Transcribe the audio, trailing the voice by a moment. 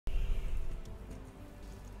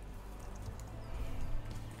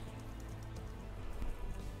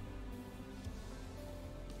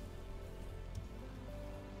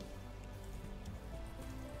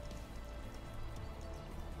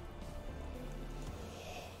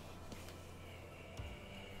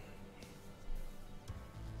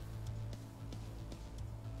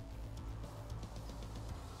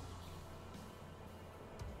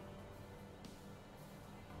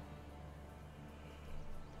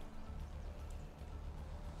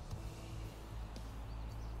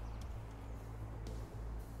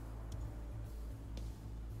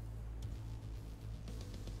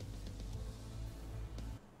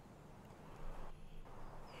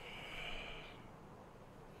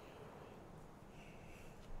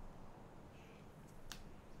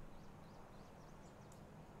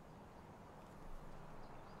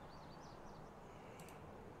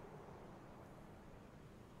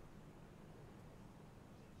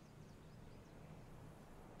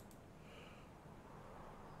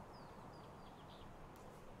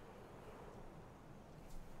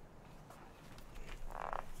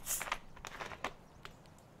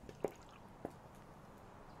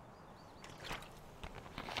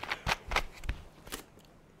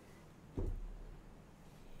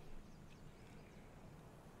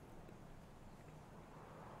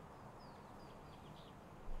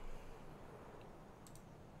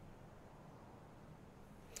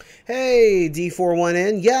Hey,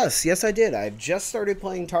 D41N. Yes, I did. I've just started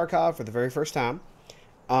playing Tarkov for the very first time.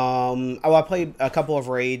 I played a couple of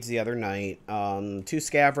raids the other night. Two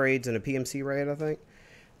scav raids and a PMC raid, I think.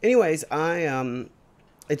 Anyways,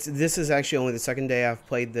 this is actually only the second day I've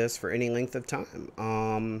played this for any length of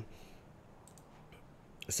time.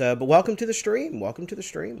 But welcome to the stream. Welcome to the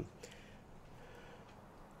stream.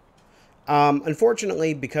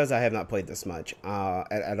 Unfortunately, because I have not played this much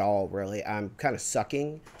at all, really, I'm kind of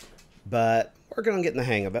sucking, but working on getting the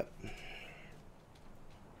hang of it.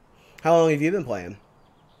 How long have you been playing?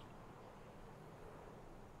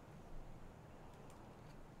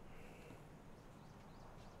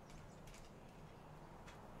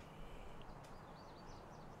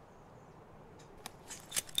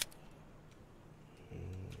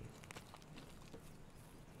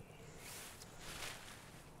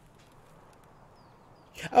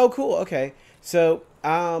 Oh, cool. Okay.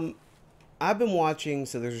 I've been watching.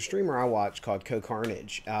 So, there's a streamer I watch called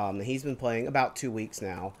Carnage. He's been playing about 2 weeks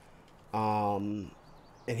now. Um,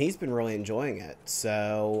 and he's been really enjoying it.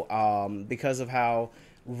 Because of how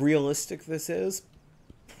realistic this is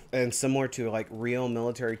and similar to like real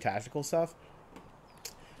military tactical stuff,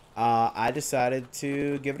 I decided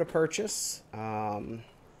to give it a purchase. Yeah.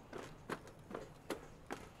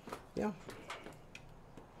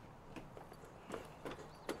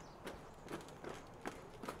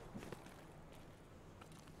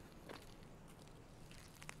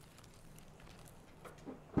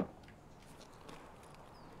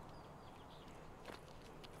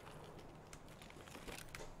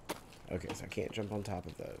 Okay, so I can't jump on top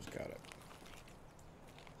of those. Got it.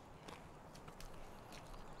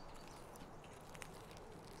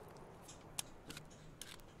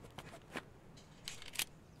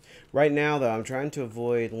 Right now, though, I'm trying to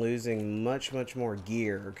avoid losing much more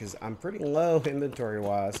gear because I'm pretty low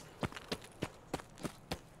inventory-wise.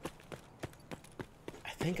 I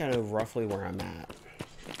think I know roughly where I'm at.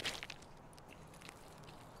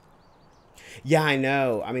 Yeah, I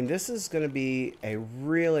know. I mean, this is going to be a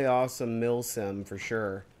really awesome mill sim for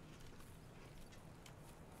sure.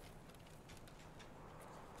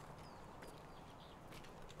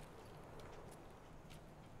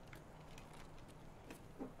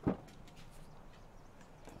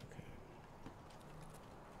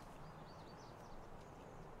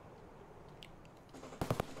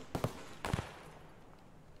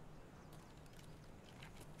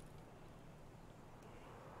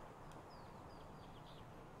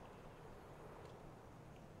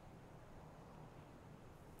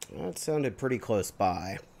 That sounded pretty close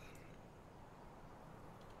by.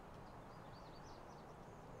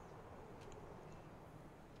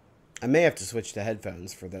 I may have to switch to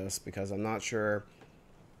headphones for this because I'm not sure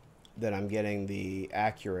that I'm getting the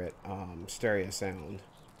accurate stereo sound.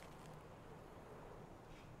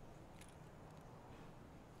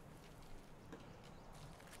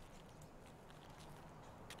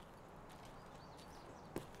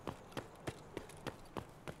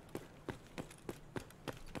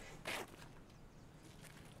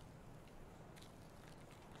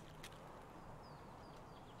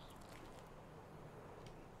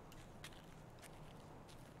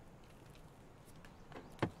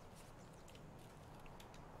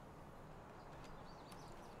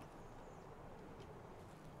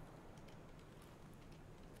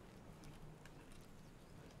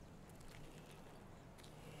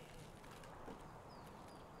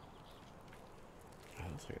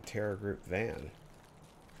 It's like a terror group van.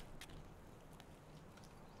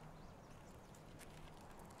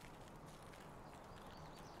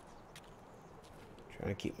 Trying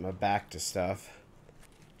to keep my back to stuff.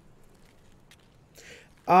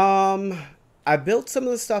 I built some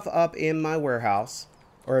of the stuff up in my warehouse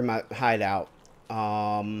or in my hideout.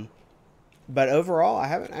 But overall, I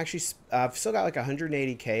haven't actually. I've still got like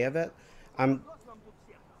 180K of it. I'm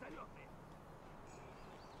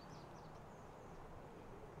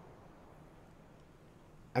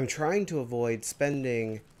I'm trying to avoid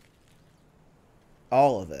spending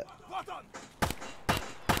all of it.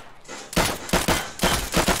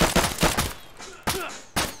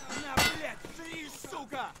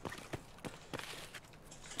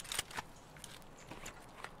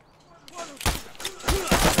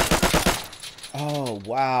 Oh,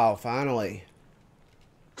 wow, finally.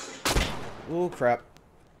 Oh, crap.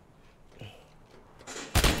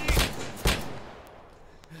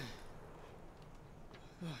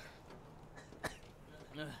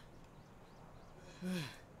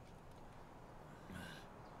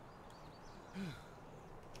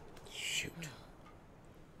 Shoot.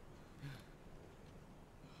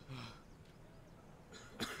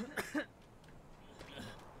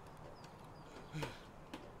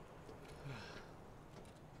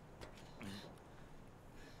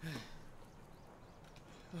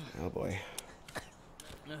 boy.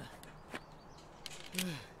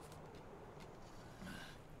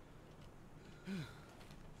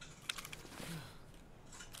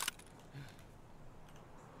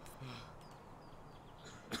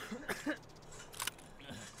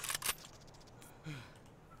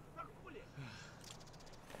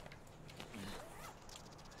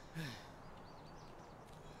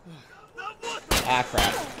 Ah,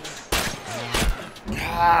 crap.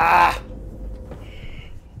 Ah!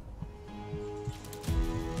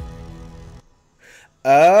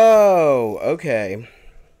 Oh, okay.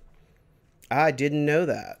 I didn't know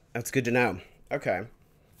that. That's good to know. Okay.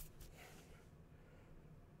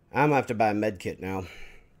 I'm gonna have to buy a med kit now.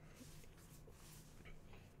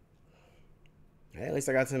 Hey, at least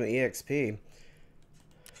I got some EXP.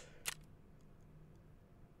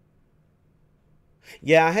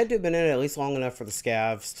 Yeah, I had to have been in it at least long enough for the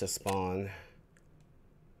scavs to spawn.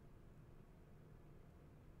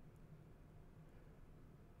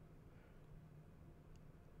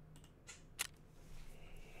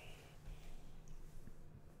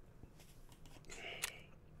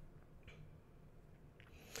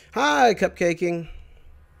 Hi, cupcaking.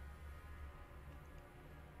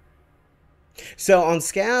 So on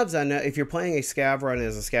scavs, I know if you're playing a scav run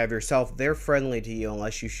as a scav yourself, they're friendly to you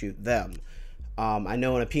unless you shoot them. I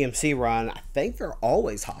know in a PMC run, I think they're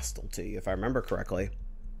always hostile to you, if I remember correctly.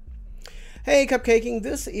 Hey, Cupcaking,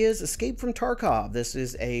 this is Escape from Tarkov. This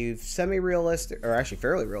is a semi-realistic, or actually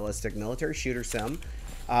fairly realistic, military shooter sim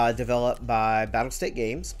developed by BattleState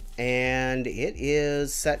Games. And it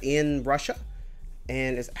is set in Russia,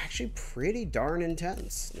 and it's actually pretty darn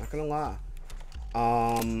intense, not gonna lie.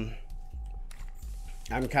 I'm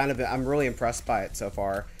really impressed by it so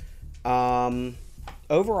far.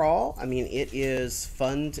 Overall, I mean, it is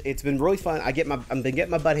fun. It's been really fun. I've been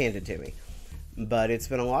getting my butt handed to me, but it's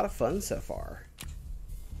been a lot of fun so far.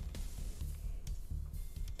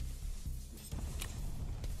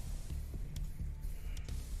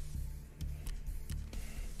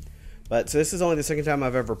 But so this is only the second time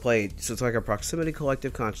I've ever played. So it's like a proximity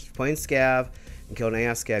collective conscious. Playing scav and kill an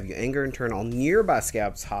AI scav, you anger and turn all nearby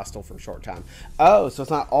scavs hostile for a short time. Oh, so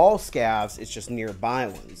it's not all scavs, it's just nearby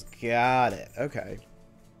ones. Got it. Okay.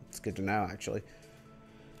 It's good to know, actually.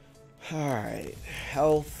 Alright.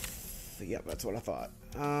 Health. Yep, that's what I thought.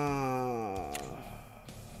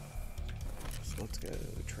 So let's go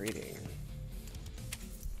trading.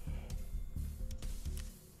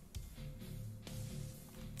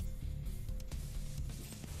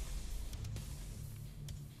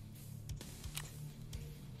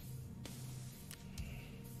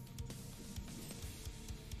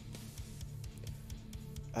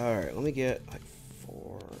 Alright, let me get like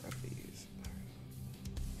 4 of these.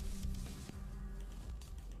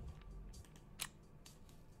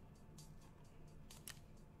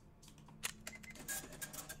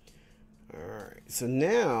 Alright, so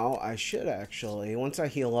now I should actually, once I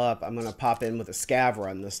heal up, I'm going to pop in with a scav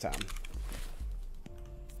run this time.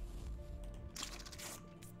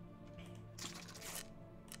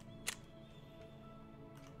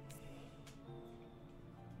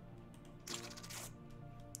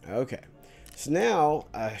 Okay, so now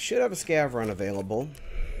I should have a scav run available.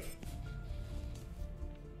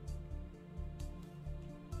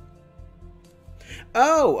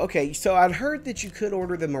 Oh, okay, so I'd heard that you could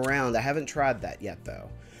order them around. I haven't tried that yet, though.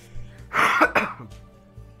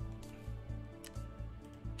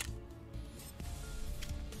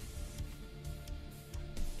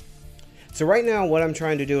 So right now what I'm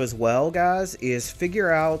trying to do as well, guys, is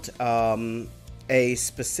figure out a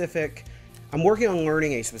specific... I'm working on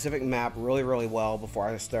learning a specific map really, really well before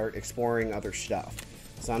I start exploring other stuff.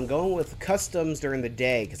 So I'm going with customs during the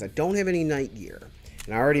day because I don't have any night gear.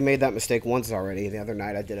 And I already made that mistake once already. The other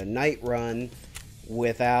night I did a night run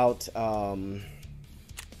without... I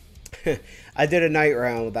did a night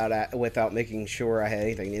run without making sure I had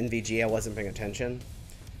anything. In NVG, I wasn't paying attention.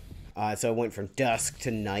 So it went from dusk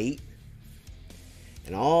to night.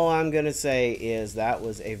 And all I'm going to say is that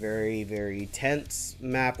was a very, very tense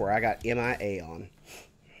map where I got MIA on.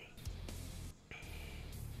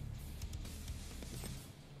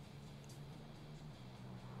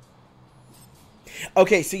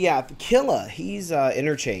 Okay, so yeah, Killa, he's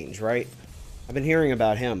interchange, right? I've been hearing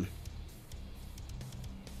about him.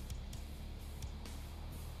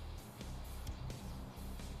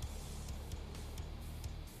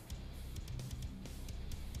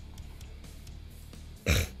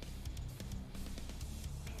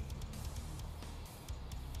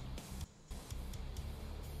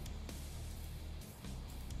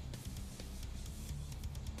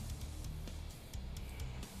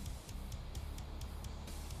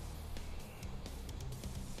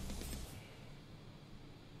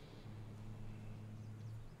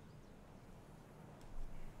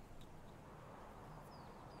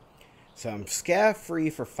 So I'm scav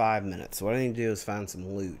free for 5 minutes. So what I need to do is find some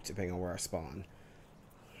loot, depending on where I spawn.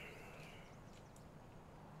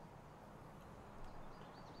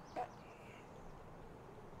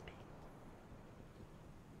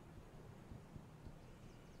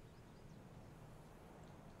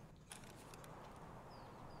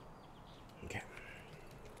 Okay.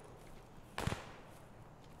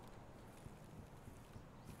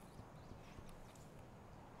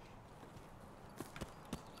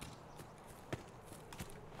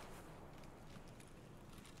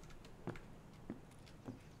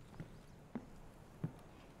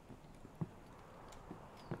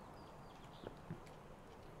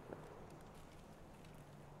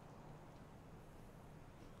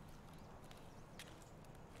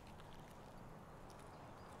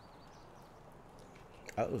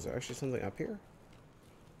 Oh, is there actually something up here?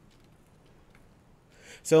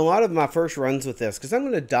 So a lot of my first runs with this, because I'm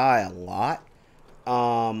going to die a lot.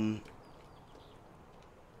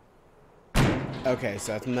 Okay,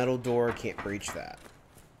 so that's metal door. Can't breach that.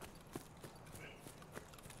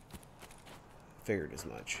 Figured as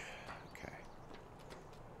much. Okay.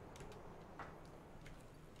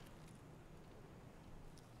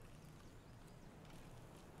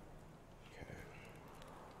 Okay.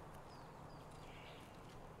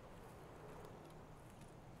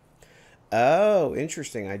 Oh,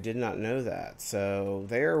 interesting. I did not know that. So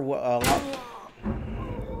they're a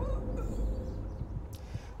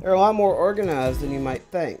lot more organized than you might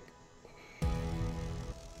think.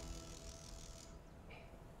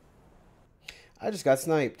 I just got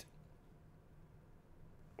sniped.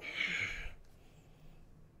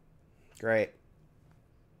 Great.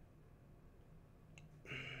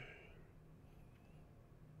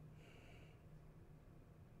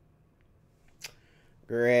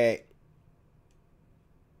 Great.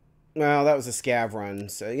 Well, that was a scav run,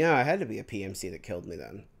 so yeah, it had to be a PMC that killed me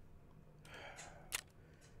then.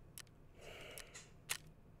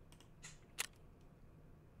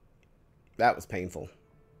 That was painful.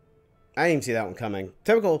 I didn't even see that one coming.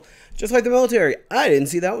 Typical, just like the military, I didn't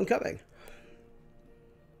see that one coming.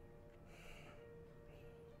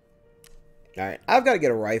 Alright, I've got to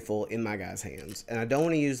get a rifle in my guy's hands, and I don't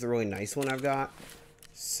want to use the really nice one I've got.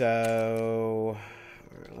 So,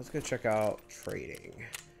 alright, let's go check out trading.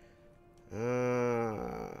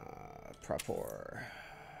 Proper.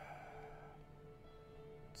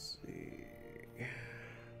 Let's see.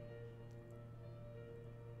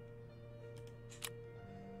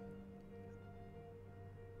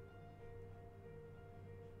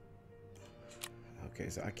 Okay,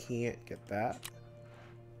 so I can't get that.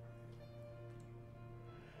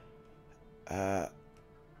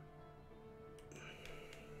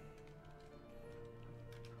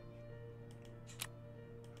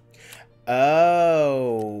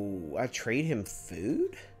 Oh, I trade him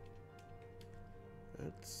food?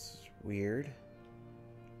 That's weird.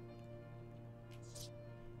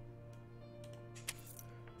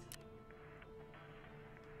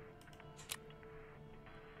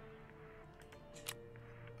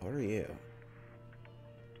 What are you?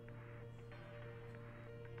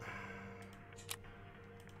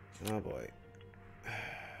 Oh boy.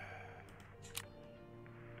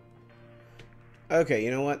 Okay,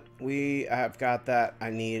 you know what? I've got that. I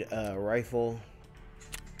need a rifle.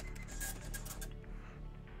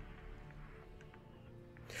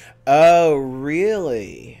 Oh,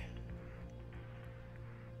 really?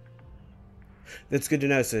 That's good to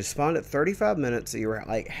know. So it spawned at 35 minutes, so you were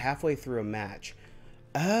like halfway through a match.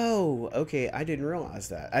 Oh, okay. I didn't realize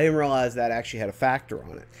that. I didn't realize that actually had a factor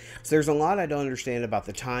on it. So there's a lot I don't understand about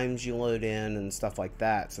the times you load in and stuff like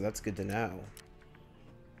that. So that's good to know.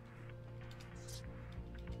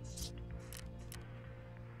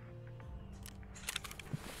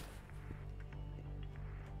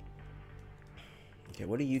 Okay,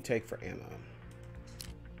 what do you take for ammo?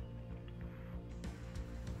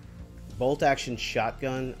 Bolt action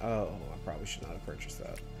shotgun. Oh, I probably should not have purchased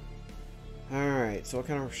that. Alright, so what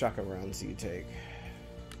kind of shotgun rounds do you take?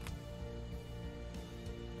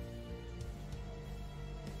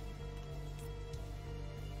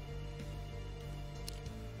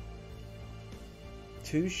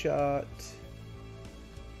 Two-shot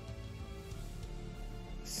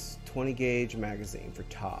 20 gauge magazine for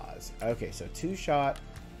Taz. Okay, so two-shot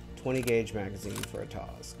 20 gauge magazine for a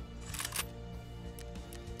Taz.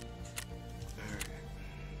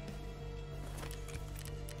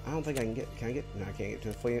 I don't think I can get. Can I get? No, I can't get to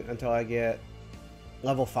the fleet until I get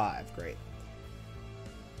level 5. Great.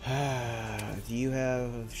 Do you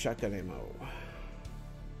have shotgun ammo?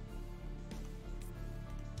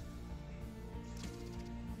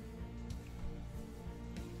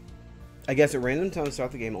 I guess at random times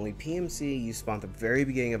throughout the game, only PMC you spawn at the very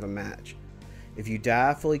beginning of a match. If you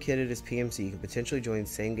die fully kitted as PMC, you can potentially join the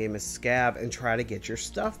same game as Scav and try to get your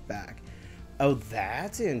stuff back. Oh,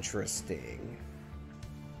 that's interesting.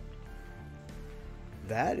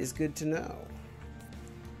 That is good to know.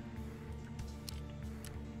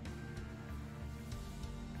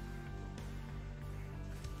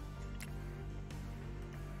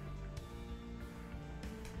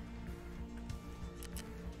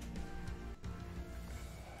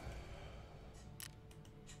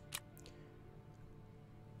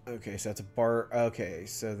 Okay, so that's a bar. Okay,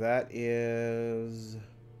 so that is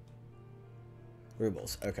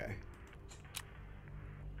rubles. Okay.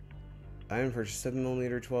 Item purchase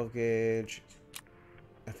 7mm 12 gauge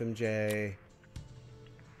FMJ.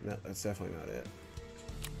 No, that's definitely not it.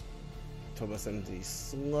 12x70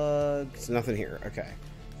 slugs. Nothing here. Okay.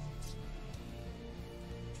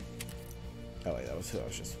 Oh wait, that was who I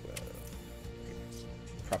was just with. Okay.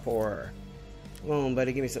 Proper. Come on,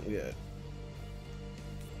 buddy, give me something good.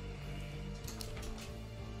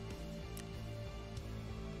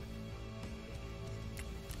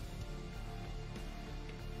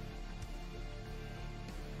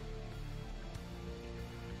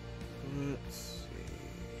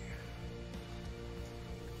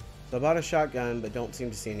 So I bought a shotgun, but don't seem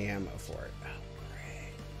to see any ammo for it. Oh,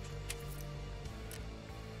 great.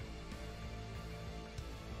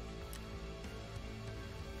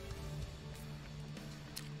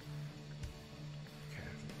 Okay.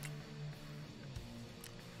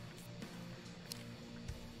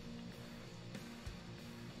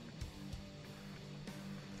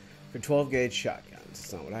 For 12 gauge shotguns,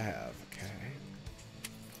 that's not what I have. Okay.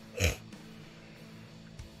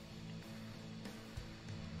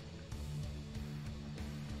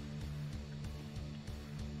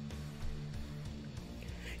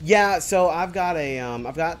 Yeah, so I've got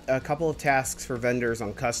a couple of tasks for vendors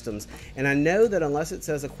on customs, and I know that unless it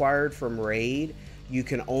says acquired from raid, you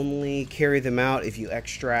can only carry them out if you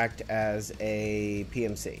extract as a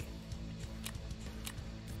PMC.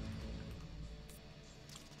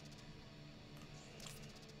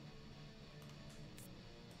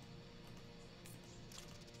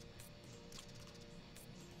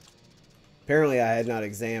 Apparently, I had not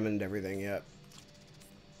examined everything yet.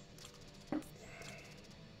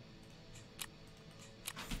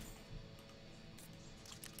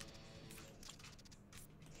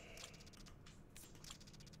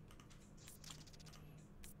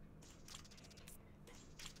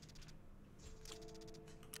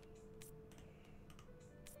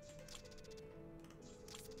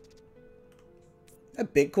 A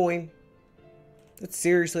Bitcoin? That's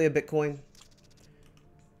seriously a Bitcoin?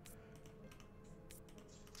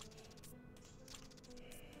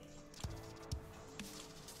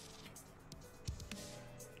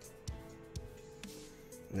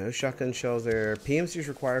 No shotgun shells there. PMC is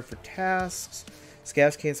required for tasks.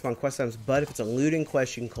 Scavs can't spawn quest items, but if it's a looting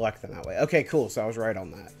quest, you can collect them that way. Okay, cool. So I was right on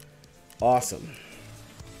that. Awesome.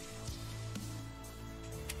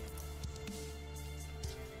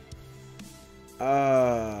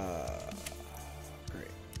 Great.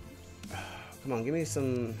 Come on, give me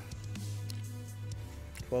some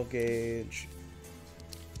 12 gauge.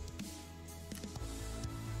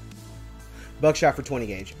 Buckshot for 20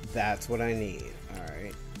 gauge. That's what I need.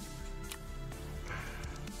 Alright.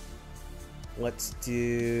 Let's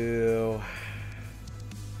do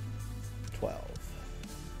 12.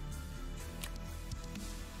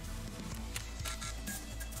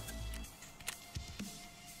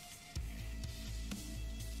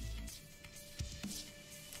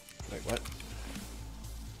 Wait, what?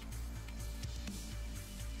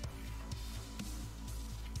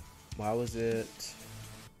 Why was it?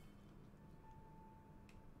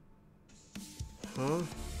 Huh?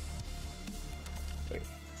 Wait.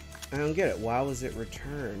 I don't get it. Why was it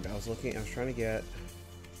returned? I was trying to get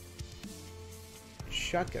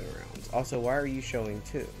shotgun rounds. Also, why are you showing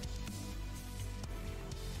two?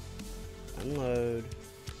 Unload.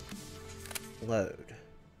 Load.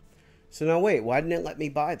 So now wait, why didn't it let me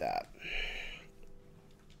buy that?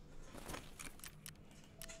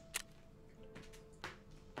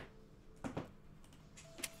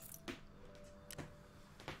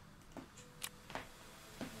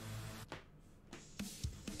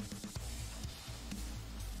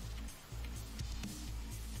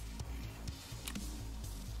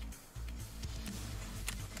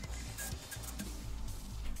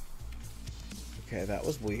 Okay, that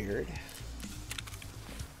was weird.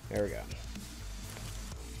 There we go.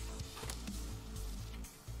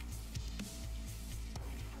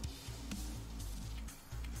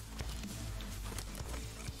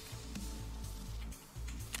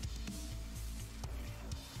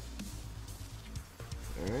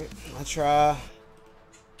 Alright, let's try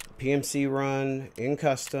PMC run in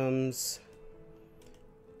customs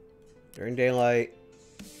during daylight.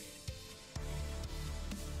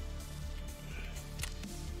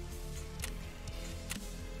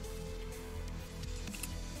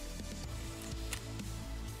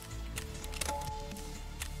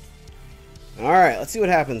 Alright, let's see what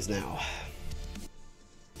happens now.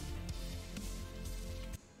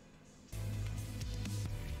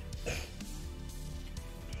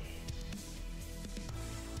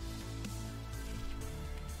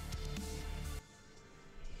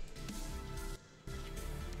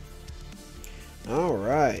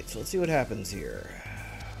 Alright, so let's see what happens here.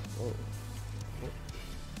 Whoa.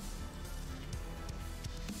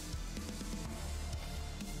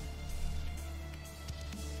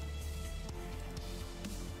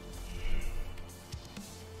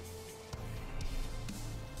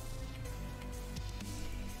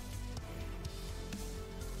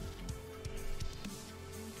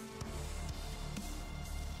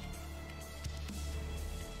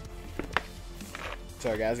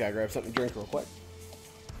 Sorry guys, gotta grab something to drink real quick.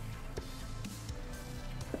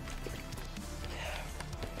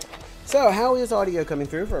 So, how is audio coming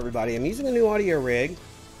through for everybody? I'm using a new audio rig,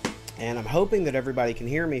 and I'm hoping that everybody can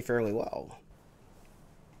hear me fairly well.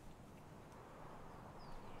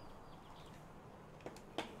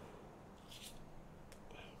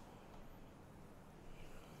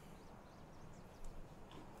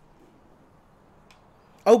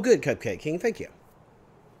 Oh, good, Cupcake King, thank you.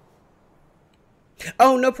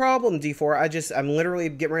 Oh, no problem, D4. I'm literally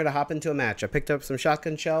getting ready to hop into a match. I picked up some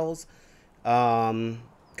shotgun shells.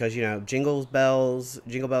 Because, you know, Jingle Bells,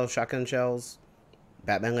 shotgun shells.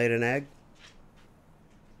 Batman laid an egg.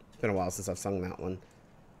 It's been a while since I've sung that one.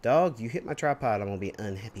 Dog, you hit my tripod, I'm going to be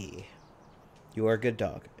unhappy. You are a good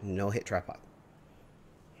dog. No hit tripod.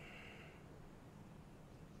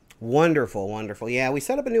 Wonderful, wonderful. Yeah, we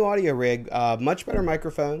set up a new audio rig. Much better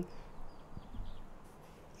microphone.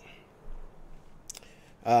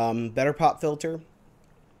 Better pop filter.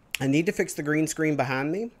 I need to fix the green screen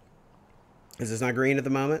behind me, because it's not green at the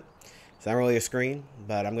moment. It's not really a screen,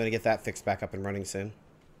 but I'm going to get that fixed back up and running soon.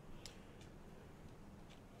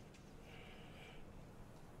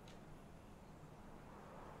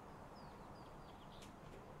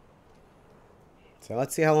 So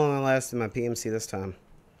let's see how long I last in my PMC this time.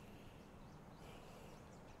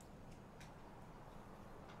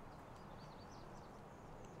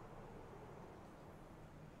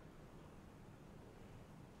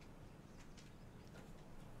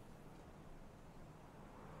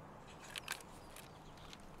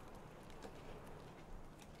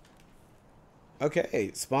 Okay,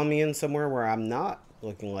 spawn me in somewhere where I'm not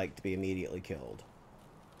looking like to be immediately killed.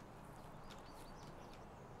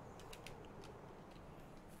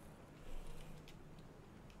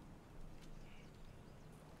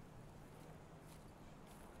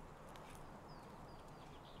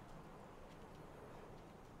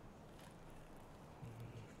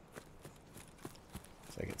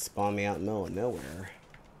 So I could spawn me out in the middle of nowhere.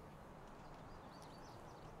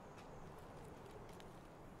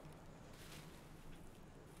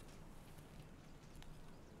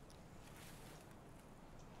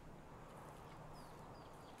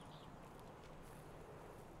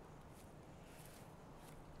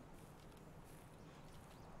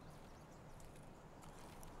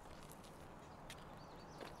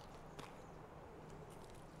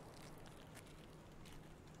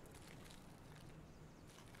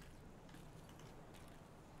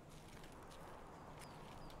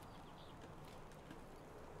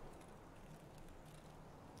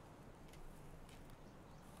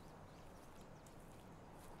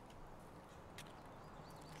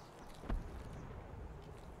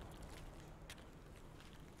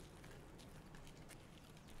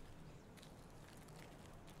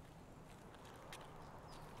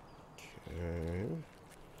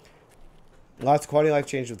 Lots of quality of life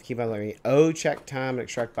changes with the keyboard learning. O check time and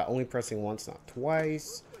extract by only pressing once, not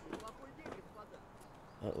twice.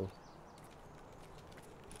 Uh-oh.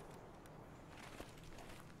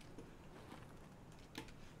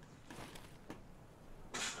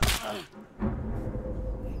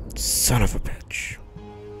 Son of a bitch.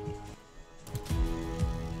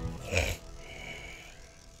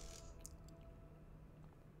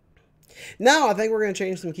 No, I think we're going to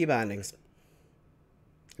change some key bindings.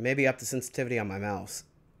 Maybe up the sensitivity on my mouse.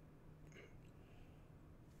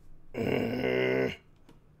 Well,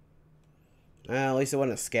 at least it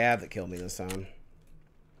wasn't a scab that killed me this time.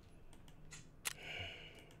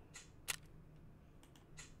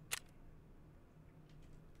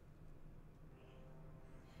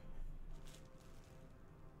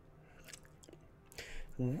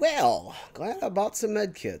 Well, glad I bought some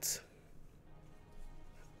med kits.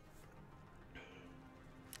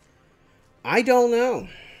 I don't know.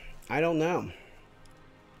 I don't know.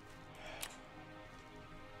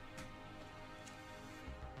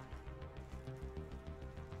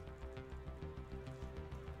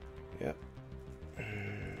 Yep.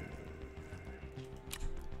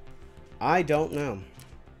 I don't know.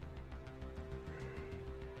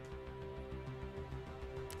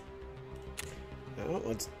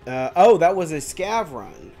 Oh, that was a scav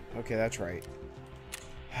run. Okay, that's right.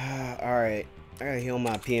 Alright. I gotta heal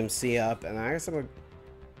my PMC up, and I guess I'm gonna...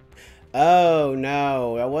 Oh,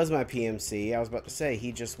 no. That was my PMC. I was about to say,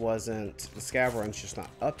 he just wasn't... The scav run's just not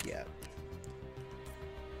up yet.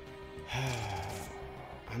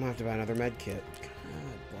 I'm gonna have to buy another med kit. God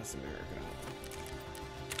bless America.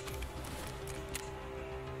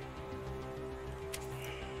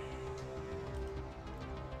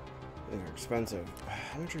 They're expensive.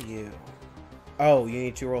 How much are you? Oh, you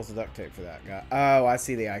need 2 rolls of duct tape for that guy. Oh, I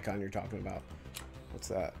see the icon you're talking about. What's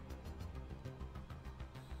that?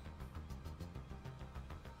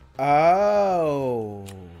 Oh.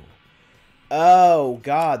 Oh,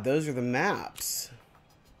 God. Those are the maps.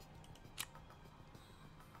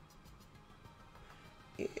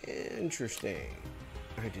 Interesting.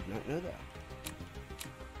 I did not know that.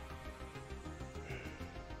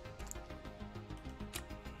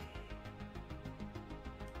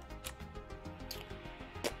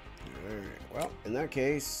 Alright, well, in that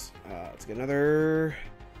case, let's get another...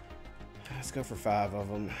 Let's go for 5 of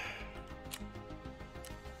them.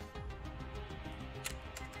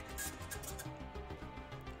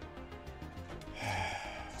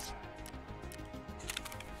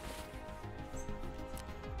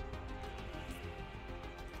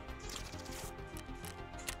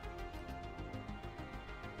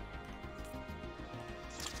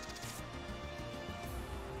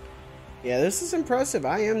 Yeah, this is impressive.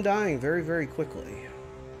 I am dying very, very quickly.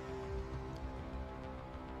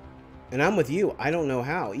 And I'm with you. I don't know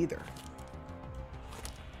how either.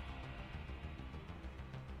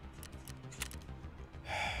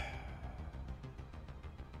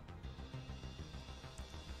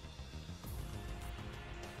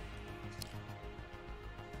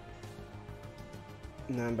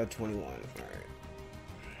 Nine by 21. All right.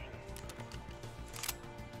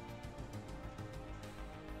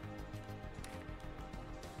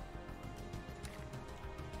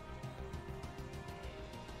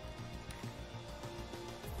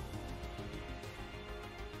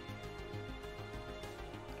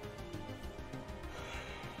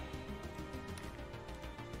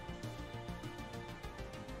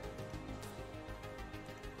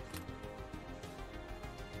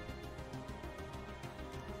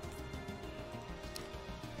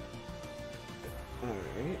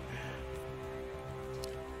 Alright.